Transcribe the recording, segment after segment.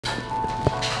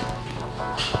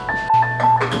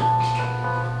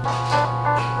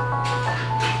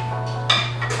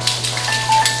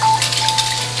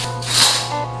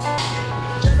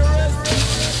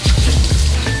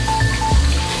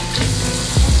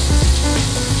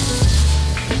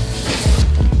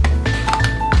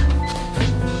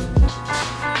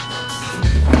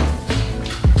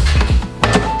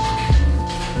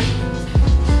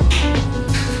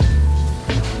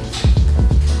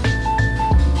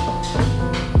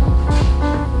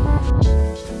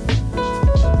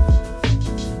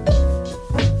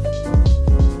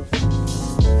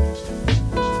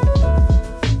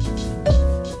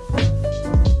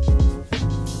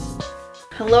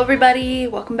Hello everybody,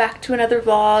 welcome back to another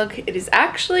vlog. It is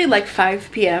actually like 5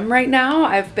 p.m. right now.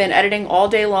 I've been editing all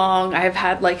day long. I've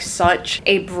had like such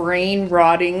a brain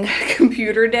rotting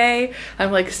computer day.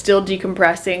 I'm like still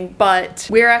decompressing, but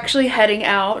we're actually heading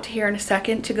out here in a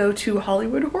second to go to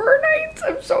Hollywood Horror Nights.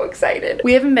 I'm so excited.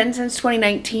 We haven't been since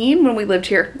 2019 when we lived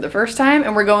here the first time,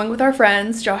 and we're going with our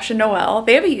friends Josh and Noelle.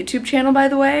 They have a YouTube channel, by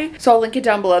the way, so I'll link it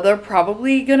down below. They're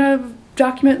probably gonna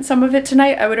document some of it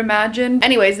tonight, I would imagine.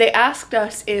 Anyways, they asked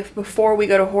us if before we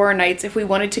go to Horror Nights if we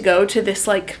wanted to go to this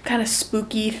like kind of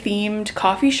spooky themed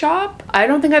coffee shop. I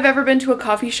don't think I've ever been to a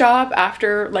coffee shop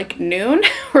after like noon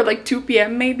or like 2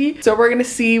 p.m. maybe. So we're gonna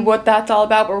see what that's all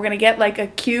about, but we're gonna get like a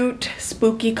cute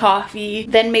spooky coffee,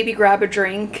 then maybe grab a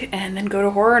drink and then go to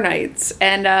Horror Nights.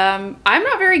 And I'm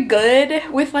not very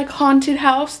good with like haunted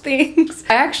house things.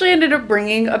 I actually ended up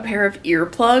bringing a pair of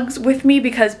earplugs with me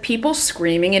because people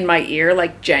screaming in my ear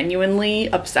like genuinely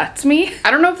upsets me.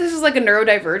 I don't know if this is like a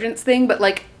neurodivergence thing, but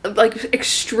like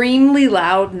extremely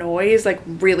loud noise like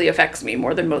really affects me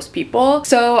more than most people.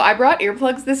 So I brought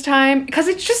earplugs this time because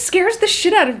it just scares the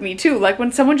shit out of me too. Like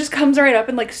when someone just comes right up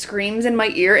and like screams in my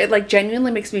ear, it like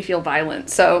genuinely makes me feel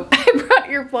violent. So I brought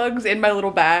earplugs in my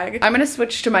little bag. I'm gonna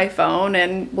switch to my phone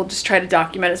and we'll just try to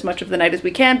document as much of the night as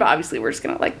we can, but obviously we're just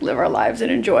gonna like live our lives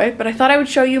and enjoy. But I thought I would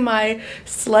show you my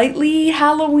slightly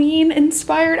Halloween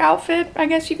inspired outfit, I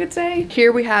guess you could say.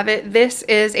 Here we have it. This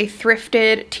is a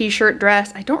thrifted t-shirt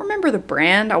dress. I don't remember the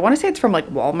brand. I want to say it's from like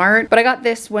Walmart, but I got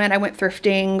this when I went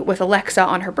thrifting with Alexa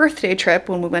on her birthday trip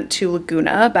when we went to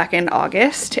Laguna back in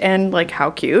August, and like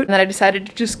how cute. And then I decided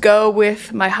to just go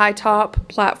with my high top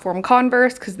platform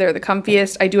Converse because they're the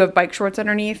comfiest. I do have bike shorts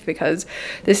underneath because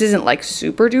this isn't like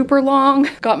super duper long.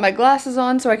 Got my glasses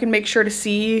on so I can make sure to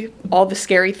see all the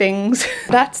scary things.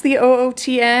 That's the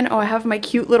OOTN. Oh, I have my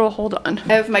cute little, hold on.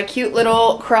 I have my cute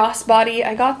little crossbody.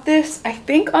 I got this, I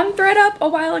think on ThredUp a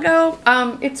while ago.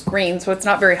 It's green, so it's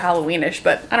not very Halloweenish,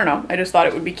 but I don't know. I just thought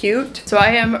it would be cute. So I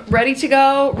am ready to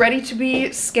go, ready to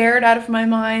be scared out of my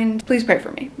mind. Please pray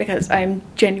for me because I'm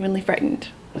genuinely frightened.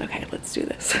 Okay, let's do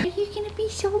this. Are you gonna be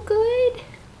so good?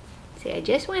 See, I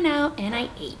just went out and I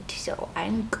ate, so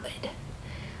I'm good.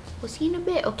 We'll see you in a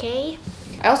bit, okay?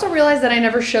 I also realized that I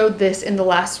never showed this in the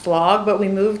last vlog, but we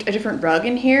moved a different rug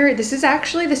in here. This is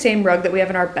actually the same rug that we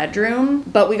have in our bedroom,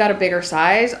 but we got a bigger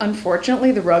size.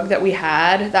 Unfortunately, the rug that we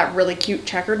had, that really cute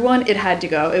checkered one, it had to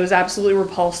go. It was absolutely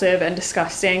repulsive and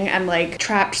disgusting and like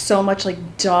trapped so much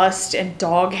like dust and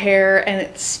dog hair, and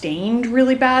it stained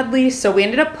really badly. So we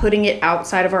ended up putting it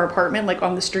outside of our apartment, like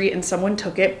on the street, and someone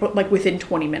took it like within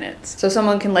 20 minutes. So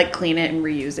someone can like clean it and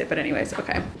reuse it. But anyways,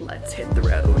 okay, let's hit the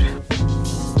road.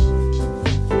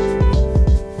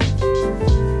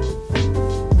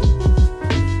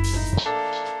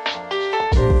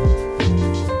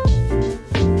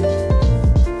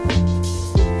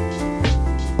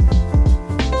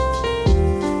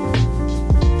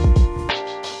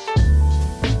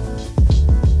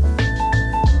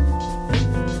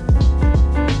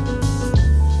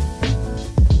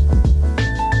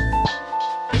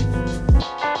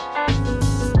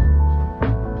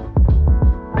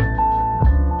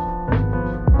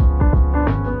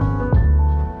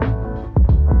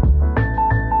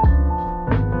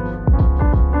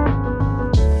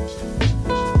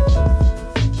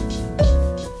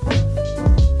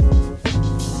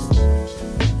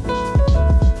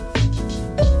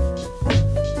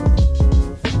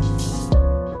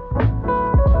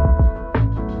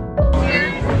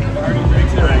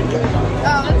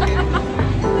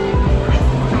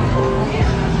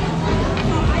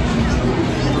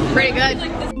 Pretty good.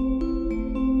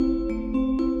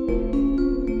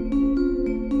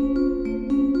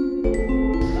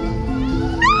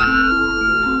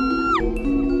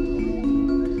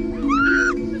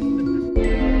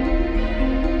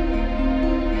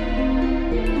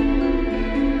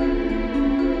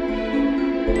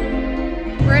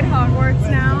 We're at Hogwarts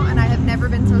now, and I have never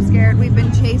been so scared. We've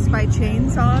been chased by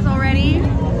chainsaws already.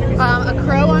 A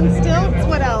crow on stilts.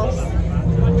 What else?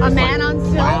 A man on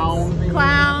stilts.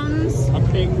 Clowns. A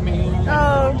pygmy.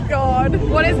 Oh god.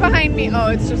 What is behind me? Oh,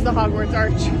 it's just the Hogwarts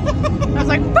arch. I was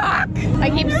like, fuck! I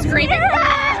keep screaming.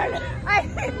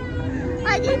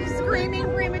 I keep screaming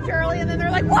prematurely, and then they're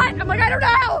like, what? I'm like, I don't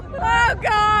know. Oh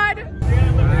god.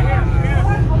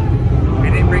 I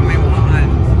didn't bring my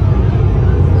wand.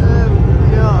 Oh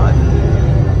god.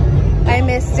 I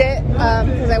missed it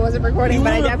because I wasn't recording,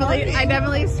 but I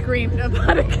definitely screamed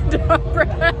about a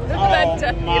cadabra.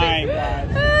 Oh my god.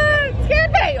 It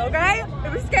scared me, okay?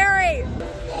 It was scary.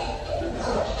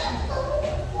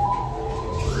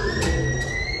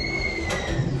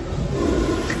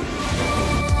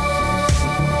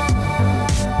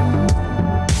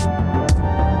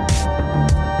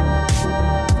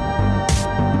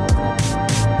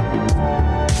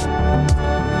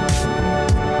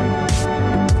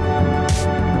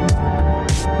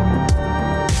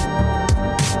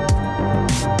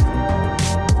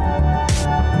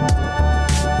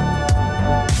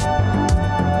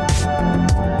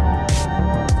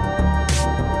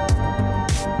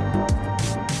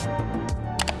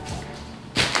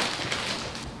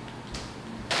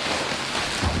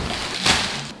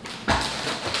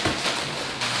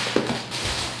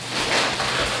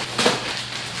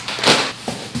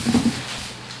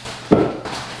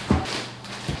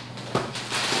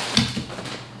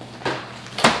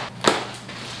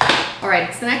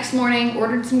 next morning,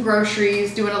 ordered some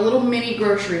groceries, doing a little mini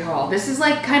grocery haul. This is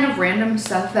like kind of random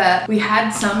stuff that we had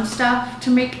some stuff to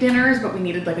make dinners, but we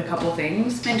needed like a couple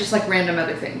things and just like random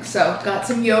other things. So got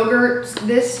some yogurt.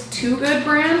 This Too Good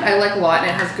brand I like a lot and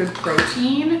it has good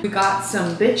protein. We got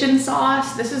some bitchin'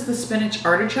 sauce. This is the spinach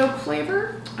artichoke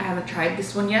flavor. I haven't tried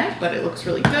this one yet, but it looks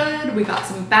really good. We got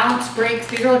some Bounce Breaks.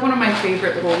 These are like one of my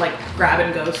favorite little like grab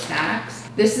and go snacks.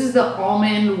 This is the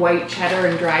almond, white cheddar,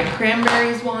 and dried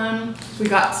cranberries one. We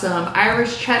got some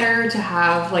Irish cheddar to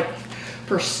have like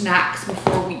for snacks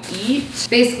before we eat.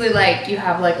 Basically like you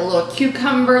have like a little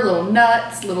cucumber, little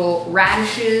nuts, little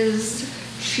radishes,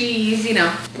 cheese, you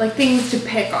know, like things to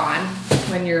pick on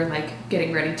when you're like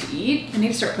getting ready to eat. I need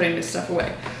to start putting this stuff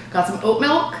away. Got some oat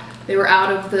milk. They were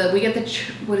out of the, we get the,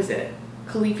 what is it?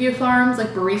 Califia Farms,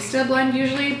 like barista blend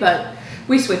usually, but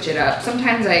we switch it up.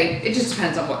 Sometimes it just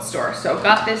depends on what store. So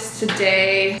got this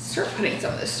today. Start putting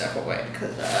some of this stuff away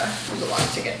because there's a lot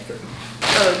to get through.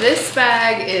 So this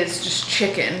bag is just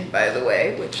chicken, by the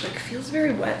way, which like feels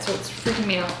very wet, so it's freaking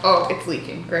me out. Oh, it's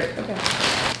leaking, great, okay.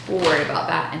 We'll worry about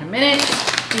that in a minute.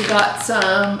 We got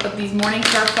some of these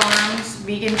Morningstar Farms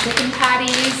vegan chicken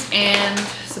patties and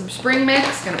some spring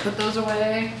mix. Gonna put those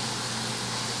away.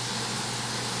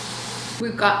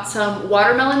 We've got some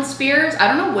watermelon spears. I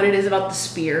don't know what it is about the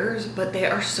spears, but they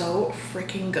are so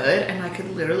freaking good. And I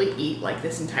could literally eat like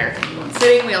this entire thing in one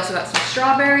sitting. We also got some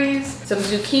strawberries, some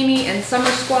zucchini and summer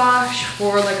squash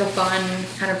for like a fun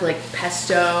kind of like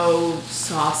pesto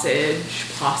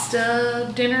sausage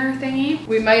pasta dinner thingy.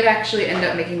 We might actually end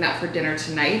up making that for dinner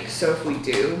tonight. So if we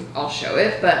do, I'll show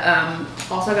it. But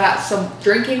also got some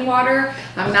drinking water.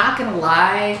 I'm not gonna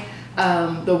lie.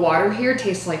 The water here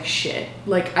tastes like shit.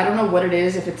 Like, I don't know what it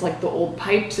is, if it's like the old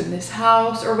pipes in this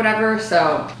house or whatever.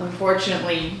 So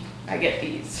unfortunately, I get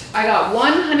these. I got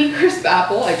one Honeycrisp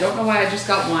apple. I don't know why I just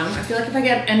got one. I feel like if I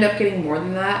end up getting more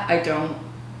than that, I don't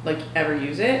like ever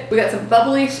use it. We got some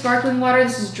bubbly sparkling water.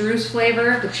 This is Drew's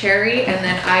flavor, the cherry. And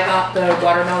then I got the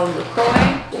watermelon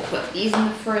LaCroix. We'll put these in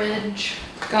the fridge.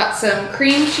 Got some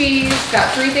cream cheese,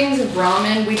 got 3 things of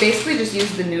ramen. We basically just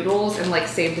used the noodles and like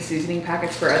saved the seasoning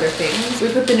packets for other things.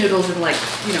 We put the noodles in like,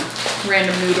 you know,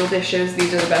 random noodle dishes.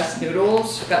 These are the best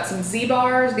noodles. Got some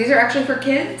Z-bars. These are actually for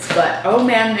kids, but oh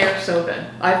man, they're so good.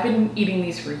 I've been eating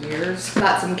these for years.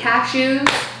 Got some cashews,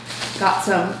 got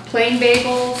some plain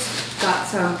bagels, got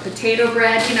some potato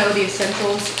bread, you know, the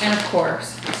essentials, and of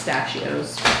course,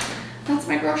 pistachios. That's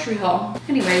my grocery haul.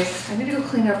 Anyways, I need to go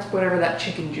clean up whatever that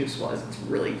chicken juice was. It's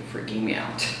really freaking me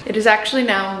out. It is actually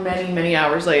now many, many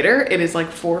hours later. It is like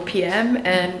 4 p.m.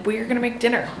 and we're gonna make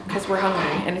dinner because we're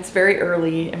hungry and it's very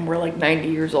early and we're like 90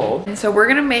 years old. And so we're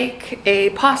gonna make a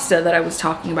pasta that I was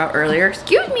talking about earlier.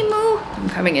 Excuse me, Moo. I'm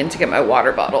coming in to get my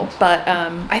water bottle. But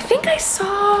I think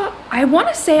I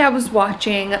wanna say I was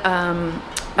watching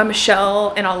a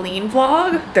Michelle and Aline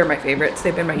vlog. They're my favorites.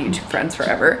 They've been my YouTube friends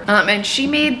forever. And she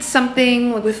made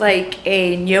something with like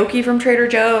a gnocchi from Trader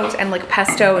Joe's and like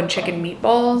pesto and chicken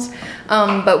meatballs.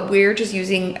 But we're just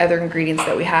using other ingredients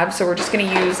that we have. So we're just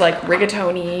gonna use like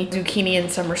rigatoni, zucchini and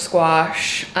summer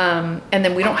squash. And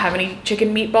then we don't have any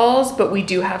chicken meatballs, but we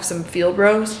do have some field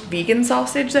roast vegan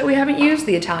sausage that we haven't used,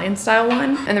 the Italian style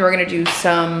one. And then we're gonna do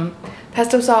some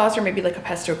pesto sauce or maybe like a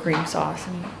pesto cream sauce,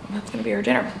 and that's gonna be our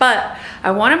dinner. But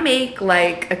I wanna make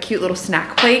like a cute little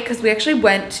snack plate because we actually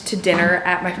went to dinner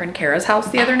at my friend Kara's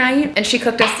house the other night and she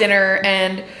cooked us dinner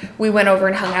and we went over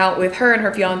and hung out with her and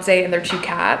her fiance and their 2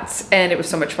 cats and it was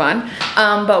so much fun.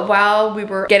 But while we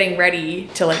were getting ready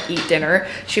to like eat dinner,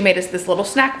 she made us this little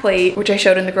snack plate, which I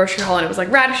showed in the grocery haul, and it was like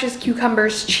radishes,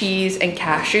 cucumbers, cheese, and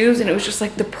cashews, and it was just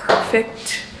like the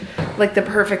perfect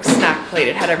snack plate.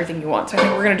 It had everything you want. So I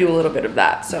think we're gonna do a little bit of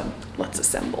that. So let's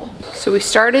assemble. So we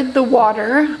started the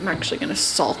water. I'm actually gonna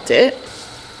salt it.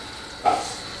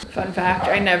 Fun fact,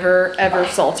 I never ever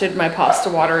salted my pasta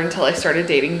water until I started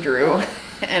dating Drew.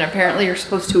 And apparently you're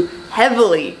supposed to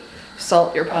heavily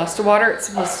salt your pasta water. It's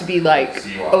supposed to be like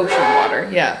ocean water,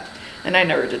 yeah. And I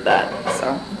never did that,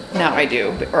 so now I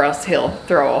do, or else he'll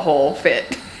throw a whole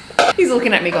fit. He's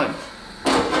looking at me going,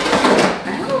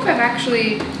 I don't know if I've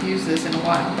actually used this in a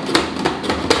while.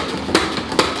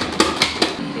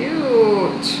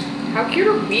 Cute. How cute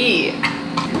are we?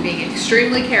 I'm being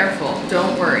extremely careful,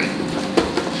 don't worry.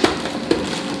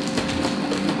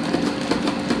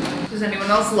 Does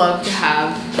anyone else love to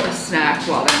have a snack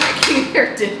while they're making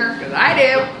their dinner? Because I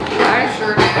do. I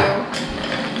sure do.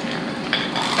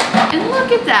 And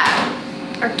look at that.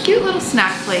 Our cute little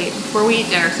snack plate before we eat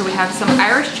dinner. So we have some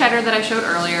Irish cheddar that I showed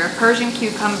earlier, Persian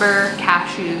cucumber,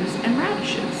 cashews, and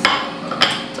radishes.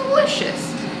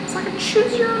 Delicious. It's like a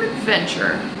choose your own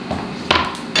adventure.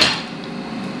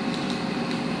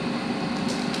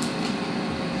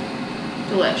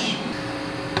 Delish.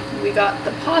 We got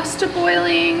the pasta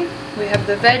boiling. We have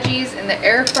the veggies in the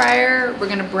air fryer. We're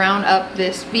gonna brown up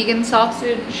this vegan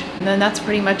sausage. And then that's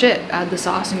pretty much it. Add the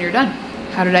sauce and you're done.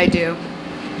 How did I do?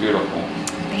 Beautiful.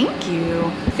 Thank you.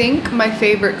 I think my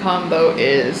favorite combo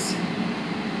is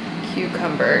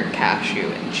cucumber, cashew,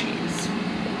 and cheese.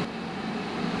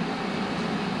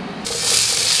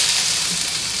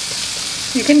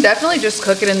 You can definitely just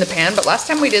cook it in the pan, but last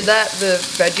time we did that, the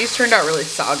veggies turned out really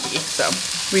soggy, so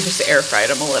we just air fried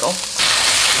them a little.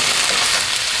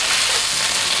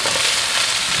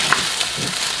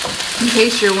 In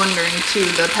case you're wondering too,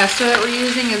 the pesto that we're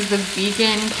using is the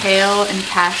vegan kale and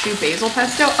cashew basil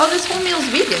pesto. Oh, this whole meal's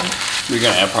vegan. You're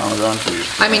gonna add Parmesan cheese.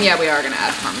 I mean, yeah, we are gonna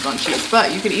add Parmesan cheese,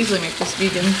 but you could easily make this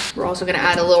vegan. We're also gonna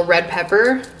add a little red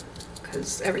pepper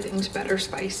because everything's better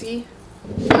spicy.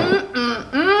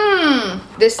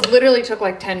 This literally took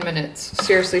like 10 minutes.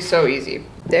 Seriously, so easy.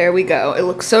 There we go. It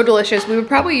looks so delicious. We would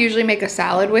probably usually make a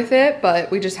salad with it, but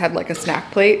we just had like a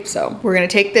snack plate. So we're gonna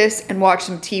take this and watch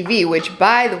some TV, which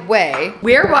by the way,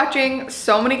 we are watching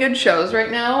so many good shows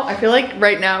right now. I feel like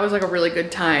right now is like a really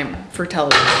good time for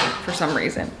television for some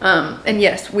reason. And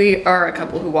yes, we are a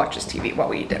couple who watches TV while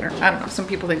we eat dinner. I don't know, some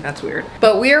people think that's weird.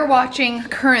 But we are watching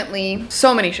currently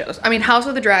so many shows. I mean, House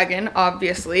of the Dragon,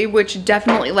 obviously, which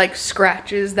definitely like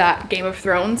scratches that Game of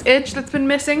Thrones itch that's been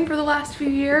missing for the last few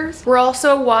years. We're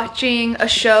also watching a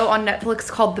show on Netflix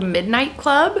called The Midnight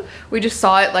Club. We just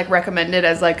saw it like recommended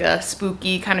as like a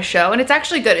spooky kind of show, and it's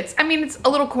actually good. I mean, it's a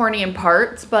little corny in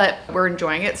parts, but we're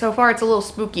enjoying it so far. It's a little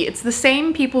spooky. It's the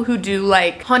same people who do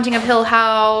like Haunting of Hill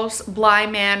House, Bly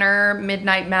Manor,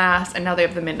 Midnight Mass, and now they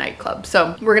have The Midnight Club.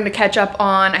 So we're gonna catch up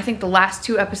on, I think, the last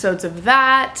 2 episodes of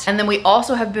that. And then we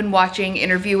also have been watching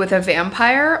Interview with a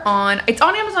Vampire it's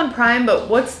on Amazon Prime, but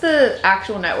what's the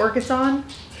actual network it's on?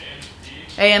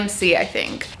 AMC, I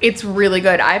think. It's really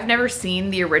good. I've never seen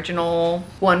the original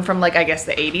one from like, I guess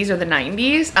the 80s or the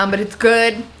 90s, but it's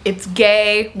good. It's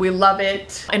gay. We love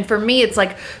it. And for me, it's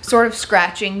like sort of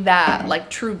scratching that like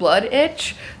True Blood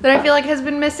itch that I feel like has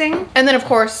been missing. And then of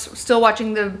course, still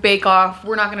watching the Bake Off.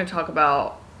 We're not gonna talk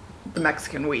about the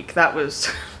Mexican week. That was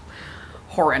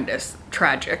horrendous,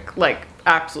 tragic, like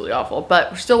absolutely awful,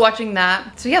 but we're still watching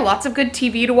that. So yeah, lots of good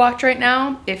TV to watch right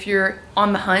now if you're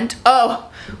on the hunt.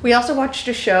 Oh, we also watched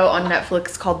a show on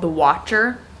Netflix called The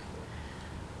Watcher.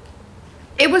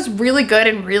 It was really good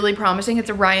and really promising.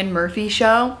 It's a Ryan Murphy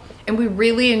show, and we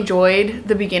really enjoyed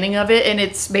the beginning of it, and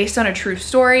it's based on a true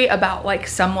story about like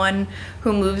someone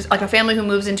who moves, like a family who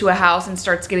moves into a house and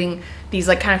starts getting these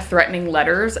like kind of threatening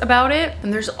letters about it.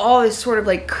 And there's all this sort of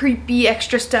like creepy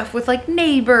extra stuff with like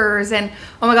neighbors, and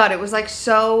oh my god, it was like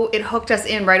so, it hooked us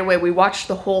in right away. We watched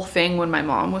the whole thing when my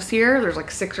mom was here. There's like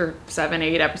 6 or 7,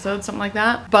 8 episodes, something like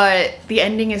that. But the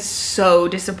ending is so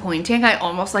disappointing. I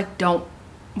almost like don't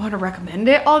want to recommend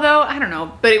it, although I don't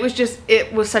know, but it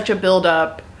was such a build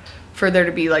up for there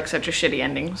to be like such a shitty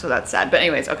ending, so that's sad. But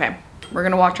anyways, okay, we're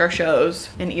gonna watch our shows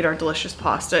and eat our delicious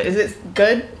pasta. Is it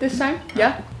good this time?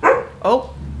 Yeah?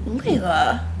 Oh,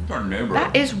 Layla, Our neighbor.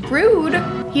 that is rude.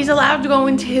 He's allowed to go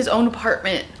into his own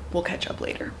apartment. We'll catch up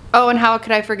later. Oh, and how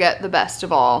could I forget the best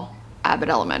of all, Abbott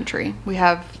Elementary. We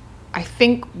have, I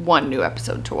think, 1 new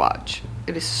episode to watch.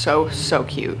 It is so, so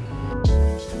cute.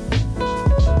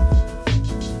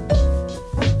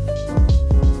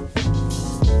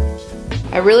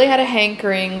 I really had a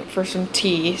hankering for some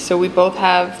tea, so we both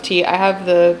have tea. I have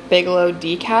the Bigelow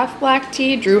decaf black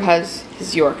tea. Drew has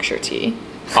his Yorkshire tea.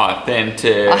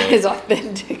 Authentic. His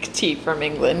authentic tea from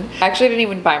England. I actually didn't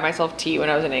even buy myself tea when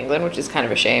I was in England, which is kind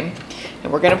of a shame.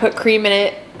 And we're gonna put cream in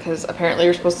it because apparently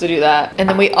you're supposed to do that. And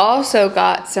then we also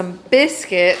got some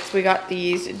biscuits. We got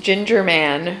these Ginger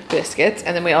Man biscuits,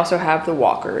 and then we also have the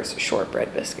Walker's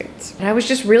shortbread biscuits. And I was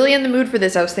just really in the mood for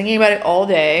this. I was thinking about it all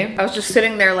day. I was just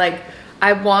sitting there like,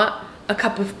 I want a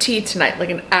cup of tea tonight, like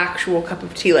an actual cup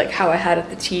of tea, like how I had at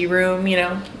the tea room, you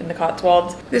know, in the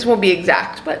Cotswolds. This won't be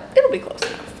exact, but it'll be close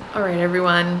enough. All right,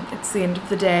 everyone, it's the end of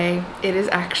the day. It is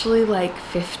actually like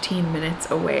 15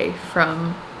 minutes away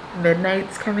from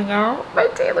Midnight's coming out by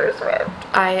Taylor Swift.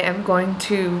 I am going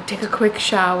to take a quick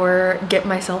shower, get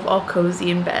myself all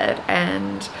cozy in bed,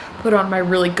 and put on my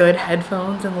really good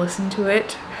headphones and listen to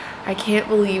it. I can't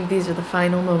believe these are the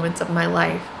final moments of my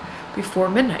life before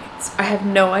Midnight's. I have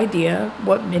no idea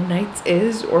what Midnight's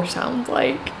is or sounds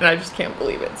like, and I just can't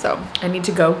believe it. So I need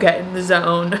to go get in the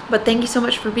zone. But thank you so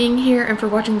much for being here and for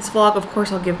watching this vlog. Of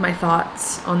course, I'll give my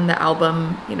thoughts on the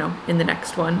album, you know, in the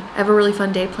next one. I have a really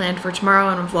fun day planned for tomorrow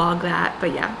and I'll vlog that.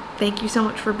 But yeah, thank you so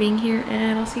much for being here,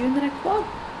 and I'll see you in the next vlog.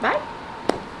 Bye.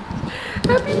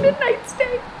 Happy Midnight's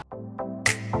Day.